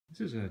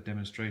is a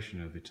demonstration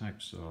of the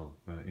types of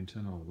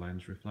internal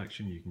lens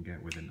reflection you can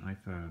get with an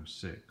iPhone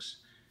 6.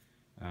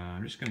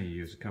 I'm just going to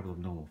use a couple of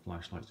normal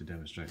flashlights to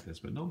demonstrate this,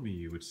 but normally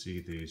you would see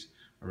these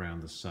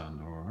around the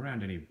sun or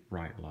around any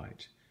bright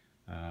light.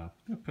 I'm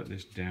going to put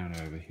this down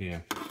over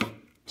here,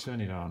 turn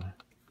it on,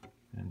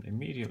 and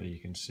immediately you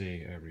can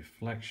see a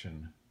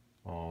reflection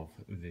of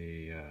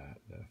the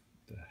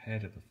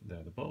head of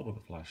the bulb of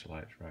the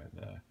flashlight right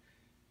there,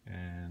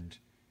 and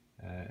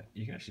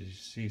you can actually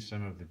see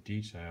some of the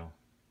detail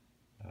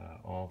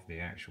of the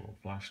actual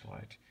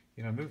flashlight.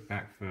 If I move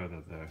back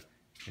further though,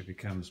 it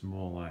becomes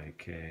more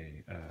like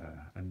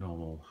a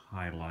normal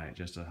highlight,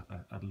 just a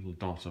little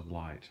dot of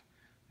light.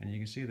 And you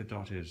can see the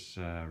dot is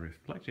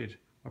reflected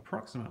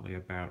approximately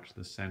about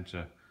the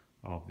center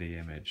of the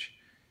image.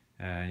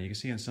 And you can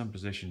see in some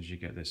positions you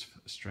get this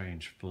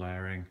strange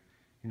flaring.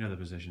 In other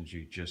positions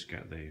you just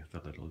get the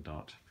little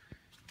dot.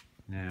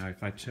 Now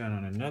if I turn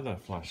on another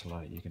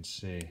flashlight, you can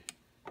see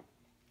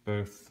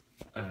both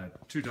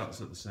two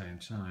dots at the same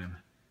time,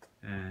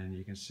 and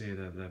you can see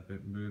that they're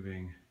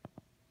moving.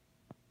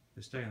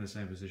 They stay in the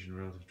same position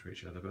relative to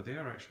each other, but they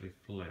are actually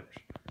flipped.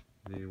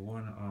 The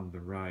one on the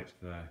right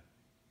there,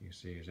 you can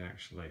see, is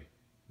actually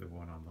the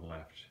one on the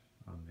left,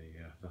 on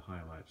the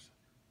highlights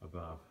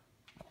above.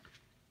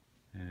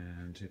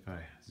 And if I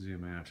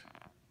zoom out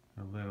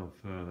a little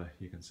further,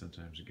 you can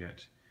sometimes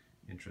get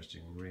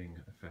interesting ring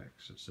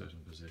effects at certain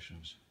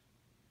positions.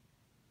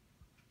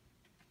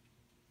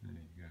 There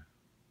you go.